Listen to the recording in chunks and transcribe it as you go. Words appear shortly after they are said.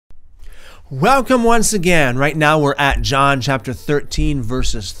Welcome once again. Right now we're at John chapter 13,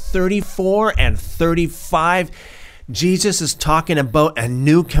 verses 34 and 35. Jesus is talking about a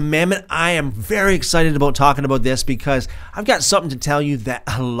new commandment. I am very excited about talking about this because I've got something to tell you that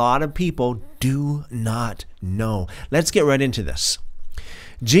a lot of people do not know. Let's get right into this.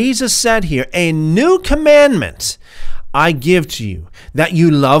 Jesus said here, "A new commandment I give to you, that you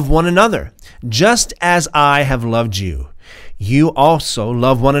love one another, just as I have loved you. You also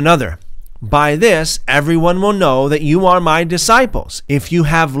love one another. By this, everyone will know that you are my disciples, if you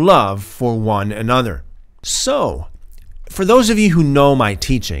have love for one another." So, for those of you who know my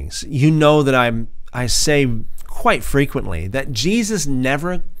teachings, you know that I say quite frequently that Jesus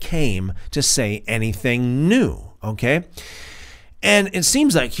never came to say anything new, okay? And it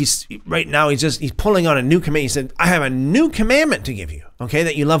seems like he's pulling on a new command. He said, "I have a new commandment to give you, okay,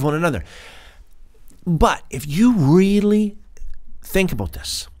 that you love one another." But if you really think about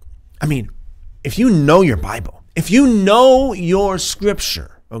this, if you know your Bible, if you know your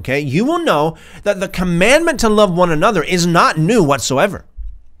scripture, okay, you will know that the commandment to love one another is not new whatsoever.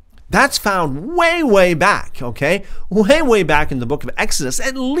 That's found way, way back, okay? Way back in the book of Exodus,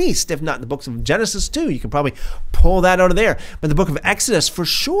 at least, if not the books of Genesis too. You can probably pull that out of there. But the book of Exodus, for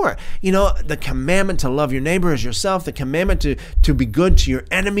sure, the commandment to love your neighbor as yourself, the commandment to be good to your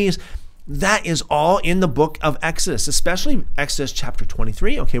enemies, that is all in the book of Exodus, especially Exodus chapter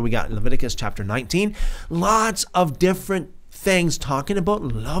 23. Okay, we got Leviticus chapter 19. Lots of different things talking about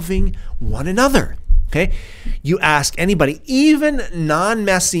loving one another. Okay, you ask anybody, even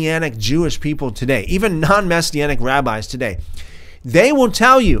non-Messianic Jewish people today, even non-Messianic rabbis today, they will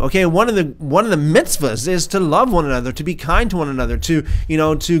tell you, okay, one of the mitzvahs is to love one another, to be kind to one another, to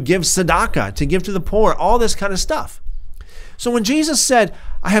give tzedakah, to give to the poor, all this kind of stuff. So when Jesus said,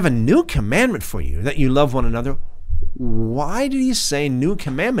 "I have a new commandment for you, that you love one another," why did he say new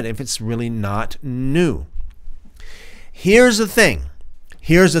commandment if it's really not new? Here's the thing,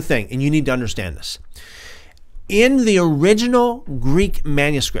 and you need to understand this. In the original Greek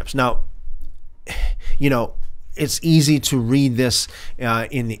manuscripts, now, it's easy to read this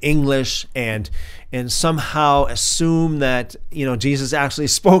in the English and somehow assume that, Jesus actually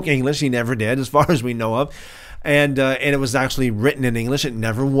spoke English. He never did, as far as we know of. And it was actually written in English. It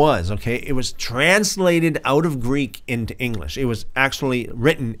never was, okay? It was translated out of Greek into English. It was actually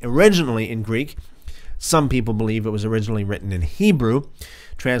written originally in Greek. Some people believe it was originally written in Hebrew,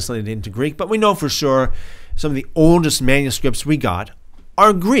 translated into Greek. But we know for sure some of the oldest manuscripts we got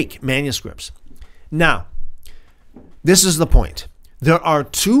are Greek manuscripts. Now, this is the point. There are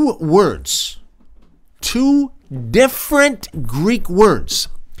two different Greek words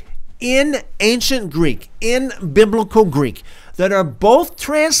in ancient Greek, in biblical Greek, that are both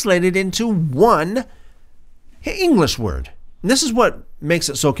translated into one English word. And this is what makes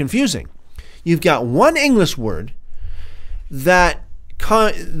it so confusing. You've got one English word that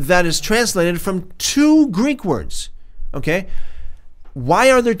is translated from two Greek words, okay? Why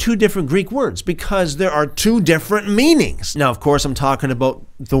are there two different Greek words? Because there are two different meanings. Now, of course, I'm talking about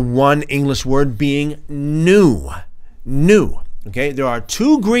the one English word being new. Okay, there are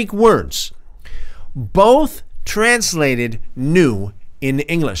two Greek words, both translated new in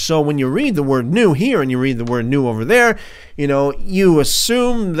English. So when you read the word new here and you read the word new over there, you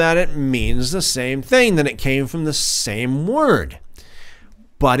assume that it means the same thing, that it came from the same word.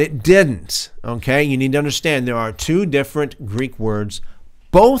 But it didn't, okay? You need to understand there are two different Greek words,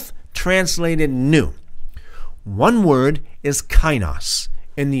 both translated new. One word is kainos,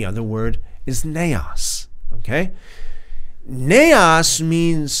 and the other word is neos, okay? Neos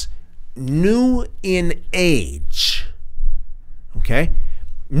means new in age, okay?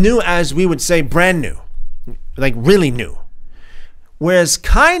 New as we would say brand new, like really new. Whereas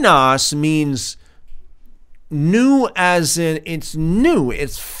kainos means new as in it's new,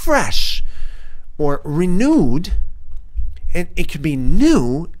 it's fresh, or renewed. It could be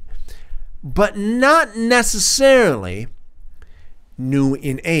new, but not necessarily new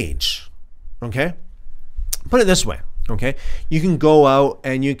in age, okay? Put it this way. Okay, you can go out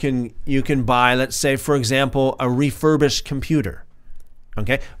and you can buy, let's say, for example, a refurbished computer.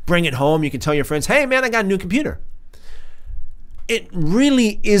 Okay, bring it home. You can tell your friends, "Hey, man, I got a new computer." It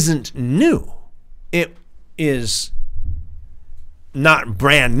really isn't new. It is not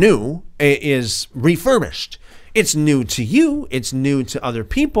brand new. It is refurbished. It's new to you. It's new to other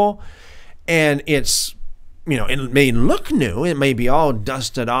people, and it's it may look new. It may be all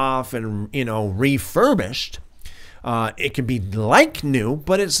dusted off and refurbished. It can be like new,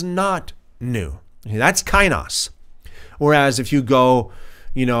 but it's not new. That's kainos. Whereas if you go,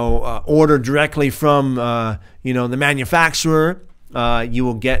 order directly from, the manufacturer, you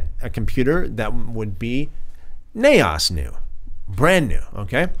will get a computer that would be naos new, brand new,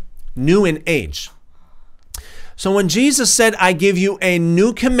 okay? New in age. So when Jesus said, I give you a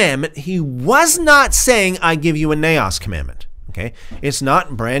new commandment, he was not saying, I give you a naos commandment, okay? It's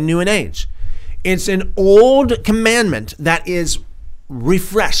not brand new in age. It's an old commandment that is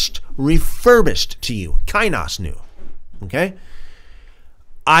refreshed, refurbished to you, kainos new, okay?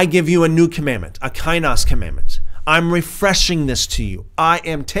 I give you a new commandment, a kainos commandment. I'm refreshing this to you. I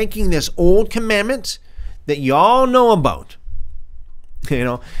am taking this old commandment that you all know about,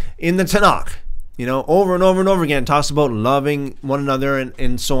 in the Tanakh, over and over and over again, it talks about loving one another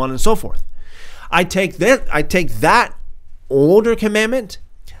and so on and so forth. I take that older commandment,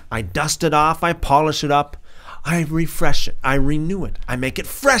 I dust it off, I polish it up, I refresh it, I renew it, I make it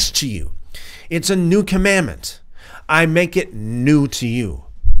fresh to you. It's a new commandment. I make it new to you.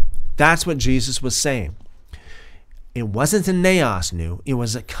 That's what Jesus was saying. It wasn't a naos new, it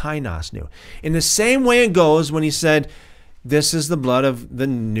was a kainos new. In the same way it goes when he said, this is the blood of the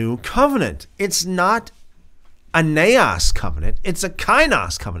new covenant. It's not a naos covenant, it's a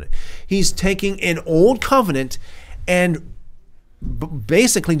kainos covenant. He's taking an old covenant and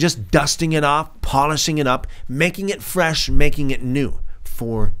basically just dusting it off, polishing it up, making it fresh, making it new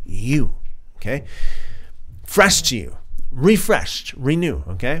for you, okay? Fresh to you, refreshed, renew,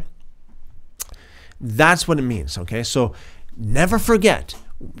 okay? That's what it means, okay? So never forget,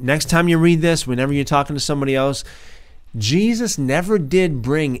 next time you read this, whenever you're talking to somebody else, Jesus never did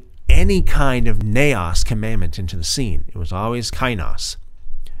bring any kind of naos commandment into the scene. It was always kainos.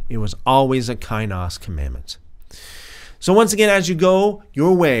 It was always a kainos commandment. So once again, as you go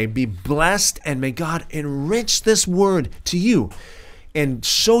your way, be blessed, and may God enrich this word to you and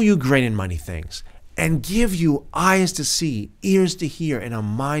show you great and mighty things, and give you eyes to see, ears to hear, and a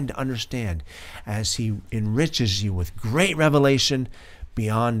mind to understand, as he enriches you with great revelation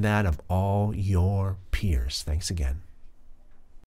beyond that of all your peers. Thanks again.